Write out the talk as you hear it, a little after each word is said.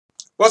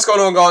What's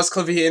going on, guys?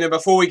 Cliffy here. Now,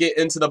 before we get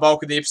into the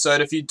bulk of the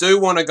episode, if you do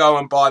want to go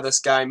and buy this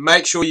game,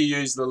 make sure you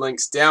use the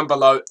links down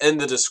below in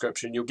the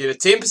description. You'll get a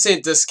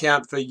 10%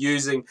 discount for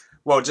using,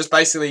 well, just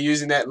basically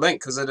using that link,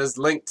 because it is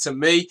linked to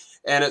me,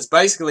 and it's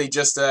basically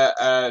just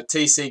a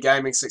TC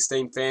Gaming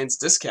 16 fans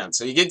discount.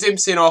 So you get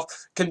 10% off,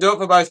 can do it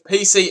for both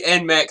PC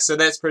and Mac, so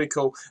that's pretty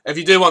cool. If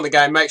you do want the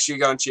game, make sure you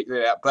go and check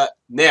that out. But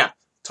now,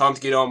 time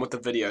to get on with the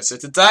video. So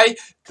today,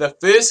 the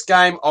first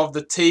game of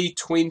the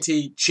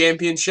T20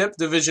 Championship,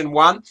 Division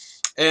 1.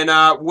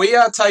 And we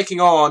are taking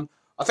on,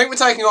 I think we're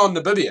taking on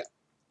Namibia,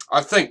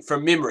 I think,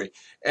 from memory.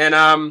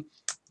 And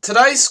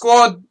today's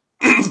squad,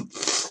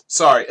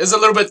 sorry, is a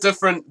little bit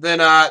different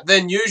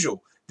than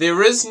usual.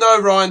 There is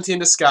no Ryan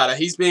Tendescada.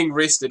 He's being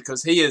rested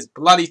because he is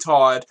bloody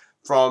tired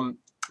from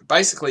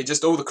basically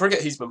just all the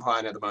cricket he's been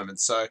playing at the moment.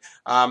 So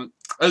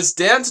it's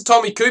down to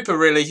Tommy Cooper,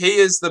 really. He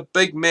is the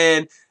big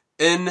man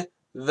in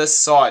this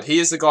side. He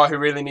is the guy who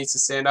really needs to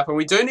stand up. And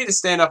we do need to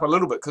stand up a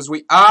little bit because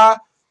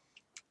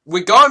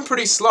we're going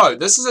pretty slow.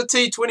 This is a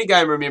T20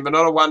 game, remember,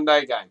 not a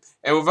one-day game.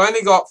 And we've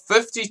only got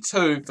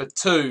 52 for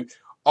 2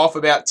 off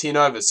about 10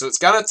 overs. So it's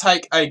going to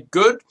take a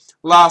good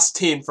last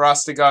 10 for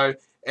us to go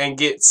and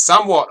get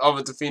somewhat of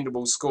a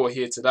defendable score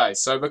here today.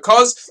 So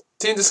because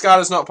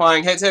Tendescada's not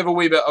playing, had to have a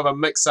wee bit of a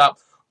mix-up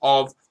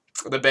of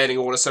the batting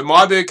order. So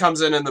Myberg comes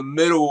in the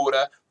middle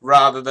order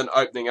rather than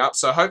opening up.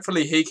 So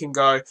hopefully he can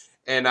go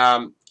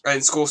and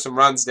score some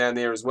runs down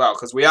there as well.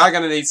 Because we are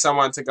going to need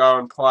someone to go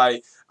and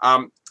play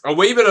a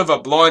wee bit of a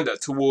blinder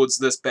towards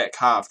this back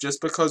half,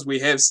 just because we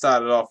have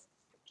started off,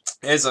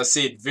 as I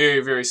said, very,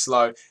 very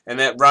slow, and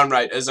that run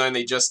rate is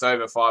only just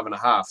over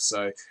 5.5.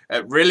 So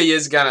it really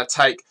is going to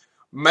take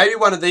maybe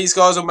one of these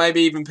guys, or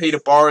maybe even Peter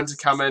Boren, to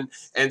come in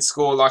and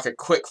score like a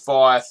quick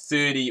fire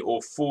 30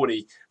 or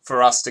 40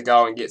 for us to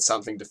go and get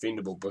something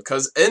defendable.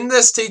 Because in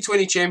this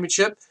T20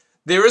 Championship,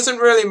 there isn't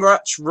really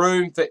much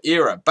room for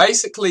error.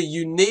 Basically,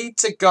 you need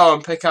to go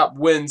and pick up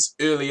wins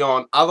early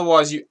on,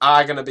 otherwise you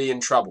are going to be in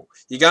trouble.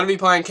 You're going to be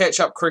playing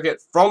catch-up cricket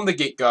from the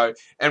get-go,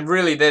 and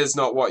really that is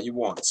not what you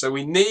want. So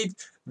we need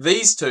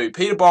these two,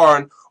 Peter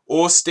Boren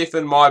or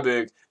Stefan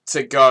Myberg,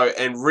 to go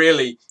and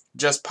really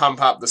just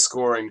pump up the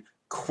scoring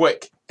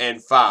quick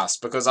and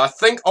fast. Because I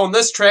think on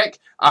this track,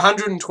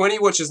 120,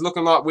 which is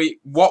looking like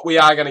what we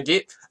are going to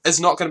get,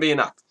 is not going to be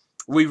enough.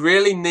 We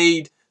really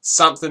need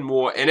something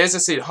more, and as I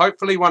said,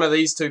 hopefully one of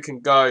these two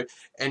can go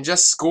and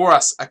just score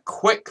us a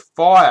quick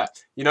fire.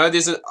 You know,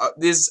 there's an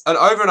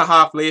over and a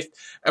half left.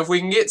 If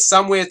we can get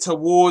somewhere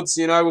towards,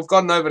 you know, we've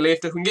got an over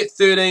left. If we can get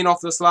 13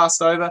 off this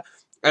last over,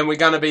 and we're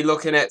going to be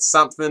looking at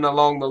something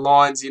along the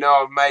lines, you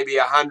know, of maybe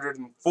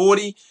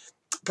 140,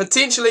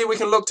 potentially we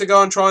can look to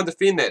go and try and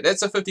defend that.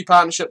 That's a 50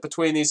 partnership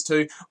between these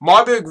two.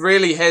 Myberg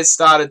really has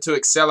started to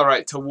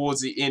accelerate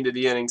towards the end of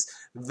the innings.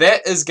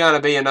 That is going to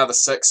be another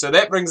 6. So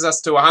that brings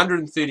us to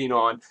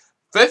 139.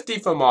 50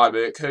 for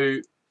Myberg,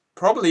 who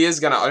probably is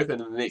going to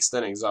open in the next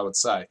innings, I would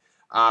say.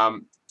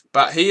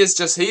 But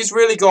he's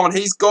really gone.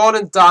 He's gone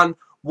and done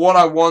what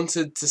I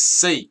wanted to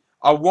see.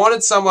 I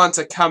wanted someone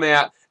to come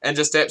out and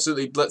just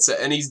absolutely blitz it,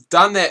 and he's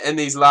done that in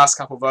these last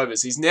couple of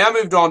overs. He's now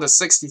moved on to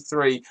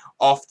 63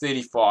 off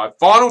 35.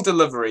 Final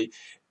delivery,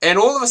 and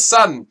all of a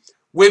sudden,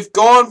 we've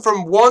gone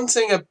from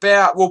wanting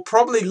about, we're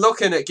probably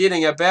looking at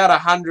getting about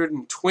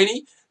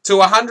 120 to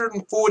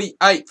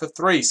 148 for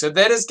 3. So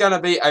that is going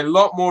to be a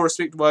lot more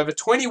respectable over.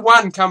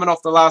 21 coming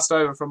off the last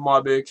over from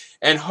Myberg,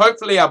 and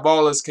hopefully our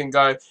bowlers can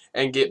go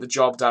and get the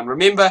job done.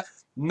 Remember,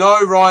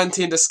 no Ryan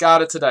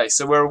Tendescada today,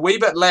 so we're a wee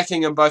bit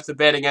lacking in both the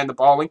batting and the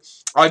bowling.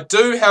 I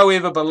do,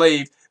 however,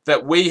 believe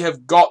that we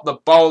have got the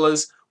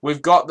bowlers,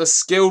 we've got the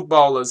skilled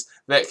bowlers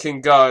that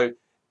can go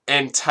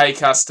and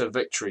take us to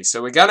victory.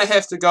 So we're going to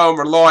have to go and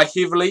rely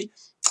heavily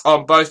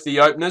on both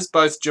the openers,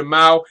 both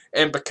Jamal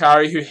and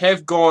Bakari, who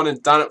have gone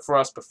and done it for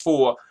us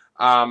before.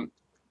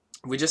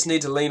 We just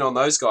need to lean on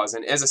those guys.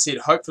 And as I said,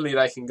 hopefully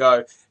they can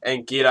go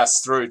and get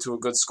us through to a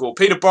good score.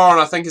 Peter Boren,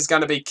 I think, is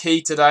going to be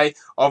key today,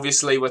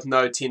 obviously with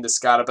no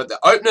Tendescada. But the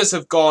openers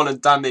have gone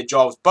and done their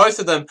jobs. Both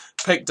of them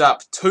picked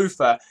up 2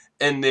 for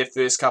in their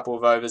first couple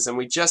of overs. And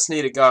we just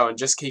need to go and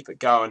just keep it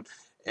going.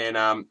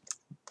 And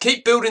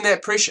keep building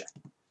that pressure.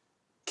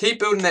 Keep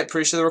building that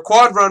pressure. The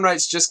required run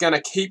rate's just going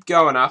to keep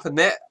going up. And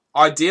that,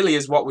 ideally,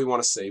 is what we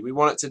want to see. We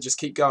want it to just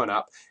keep going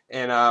up.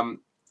 And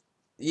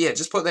yeah,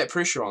 just put that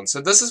pressure on. So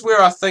this is where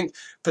I think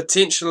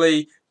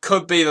potentially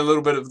could be a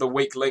little bit of the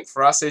weak link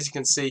for us. As you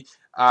can see,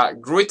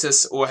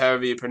 Gruitis, or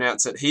however you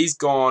pronounce it, he's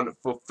gone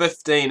for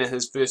 15 in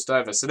his first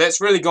over. So that's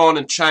really gone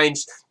and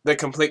changed the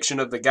complexion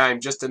of the game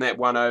just in that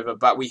one over.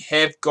 But we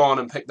have gone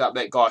and picked up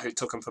that guy who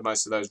took him for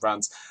most of those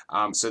runs.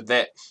 So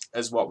that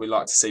is what we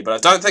like to see. But I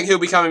don't think he'll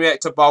be coming back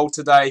to bowl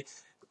today.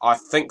 I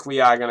think we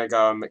are going to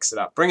go and mix it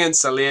up. Bring in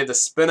Soler, the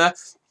spinner.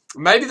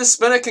 Maybe the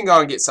spinner can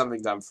go and get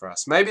something done for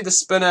us. Maybe the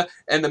spinner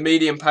and the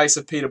medium pace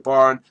of Peter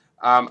Boren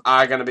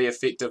are going to be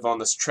effective on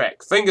this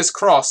track. Fingers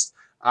crossed,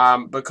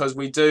 because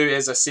we do,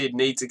 as I said,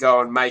 need to go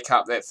and make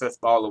up that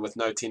 5th bowler with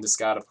no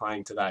Tendescada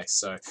playing today.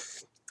 So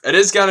it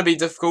is going to be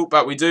difficult,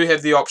 but we do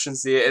have the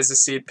options there. As I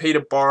said, Peter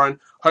Boren,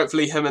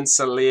 hopefully him and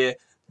Soler,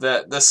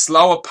 the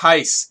slower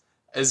pace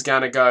is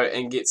going to go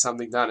and get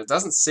something done. It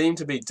doesn't seem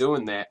to be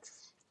doing that.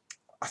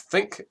 I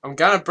think I'm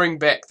going to bring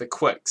back the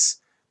quicks,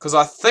 because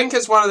I think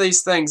it's one of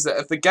these things that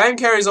if the game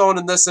carries on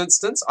in this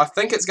instance, I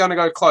think it's going to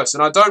go close.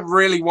 And I don't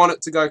really want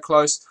it to go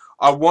close.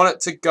 I want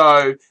it to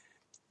go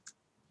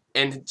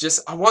and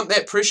I want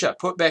that pressure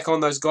put back on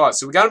those guys.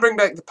 So we're going to bring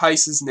back the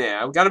paces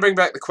now. We're going to bring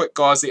back the quick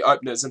guys, the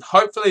openers, and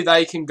hopefully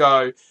they can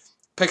go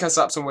pick us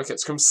up some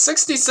wickets. From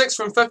 66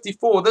 from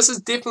 54, this is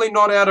definitely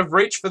not out of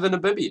reach for the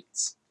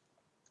Namibians.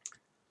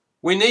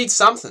 We need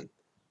something.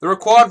 The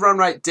required run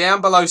rate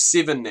down below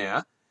 7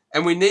 now,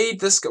 and we need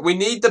this. We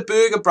need the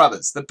Burger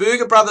brothers. The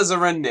Burger brothers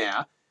are in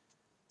now.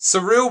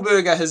 Cyril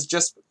Burger has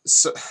just...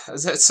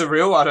 Is that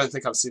Cyril? I don't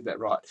think I've said that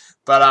right.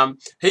 But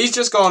he's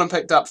just gone and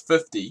picked up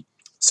 50.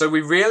 So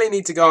we really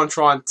need to go and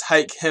try and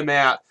take him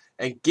out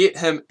and get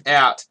him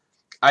out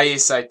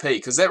ASAP.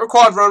 Because that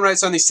required run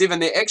rate's only 7.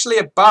 They're actually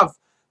above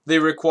the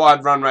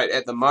required run rate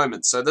at the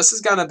moment. So this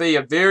is going to be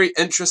a very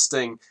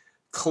interesting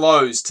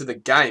close to the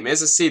game.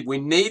 As I said, we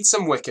need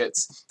some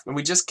wickets, and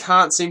we just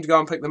can't seem to go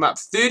and pick them up.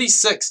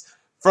 36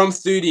 from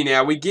 30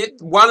 now. We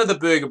get one of the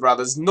Burger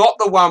brothers, not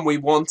the one we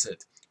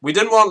wanted. We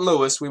didn't want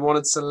Lewis, we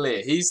wanted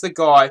Soler. He's the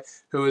guy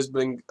who has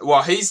been,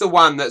 well, he's the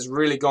one that's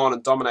really gone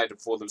and dominated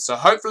for them. So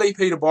hopefully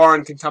Peter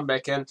Boren can come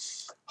back in.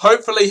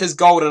 Hopefully his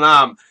golden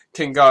arm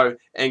can go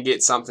and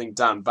get something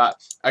done. But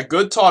a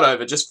good tot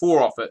over, just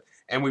 4 off it.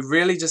 And we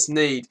really just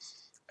need,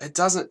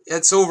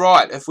 it's all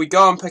right. If we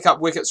go and pick up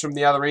wickets from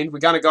the other end, we're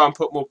going to go and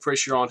put more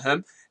pressure on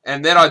him.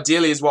 And that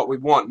ideally is what we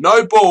want.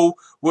 No ball,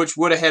 which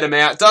would have had him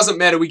out. Doesn't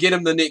matter, we get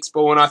him the next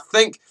ball. And I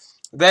think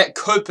that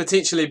could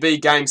potentially be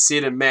game,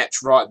 set, and match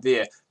right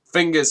there.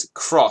 Fingers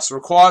crossed.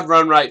 Required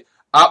run rate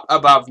up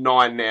above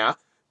 9 now.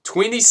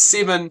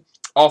 27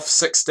 off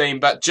 16,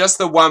 but just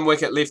the 1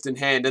 wicket left in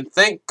hand. And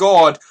thank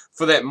God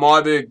for that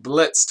Myberg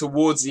blitz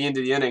towards the end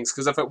of the innings,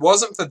 because if it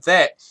wasn't for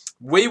that,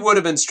 we would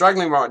have been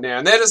struggling right now.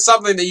 And that is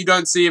something that you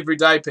don't see every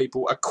day,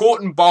 people. A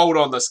caught and bowled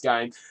on this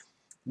game.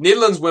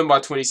 Netherlands win by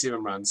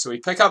 27 runs, so we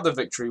pick up the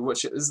victory,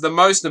 which is the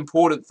most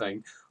important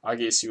thing, I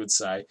guess you would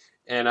say.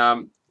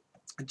 And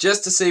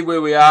just to see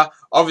where we are,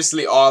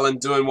 obviously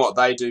Ireland doing what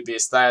they do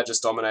best. They are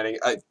just dominating.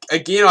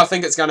 Again, I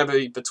think it's going to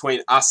be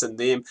between us and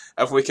them.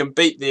 If we can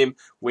beat them,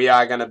 we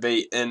are going to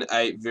be in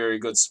a very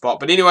good spot.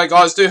 But anyway,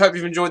 guys, do hope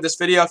you've enjoyed this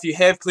video. If you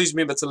have, please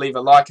remember to leave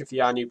a like. If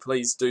you are new,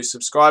 please do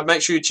subscribe.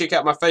 Make sure you check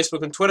out my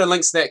Facebook and Twitter.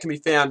 Links to that can be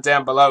found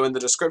down below in the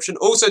description.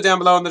 Also down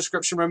below in the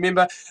description,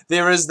 remember,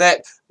 there is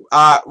that,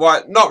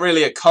 well, not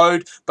really a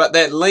code, but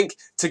that link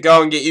to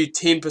go and get you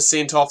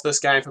 10% off this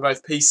game for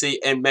both PC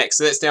and Mac.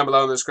 So that's down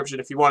below in the description.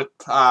 If you want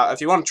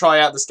to try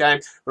out this game,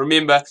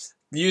 remember,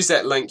 use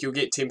that link. You'll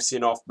get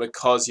 10% off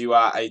because you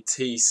are a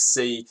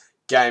TC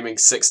Gaming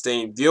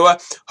 16 viewer.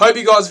 Hope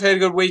you guys have had a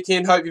good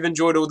weekend. Hope you've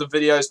enjoyed all the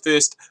videos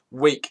first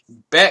week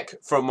back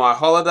from my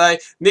holiday.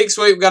 Next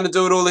week, we're going to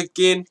do it all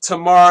again.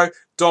 Tomorrow,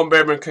 Don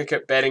Bradman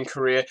cricket batting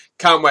career.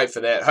 Can't wait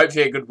for that. Hope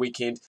you had a good weekend.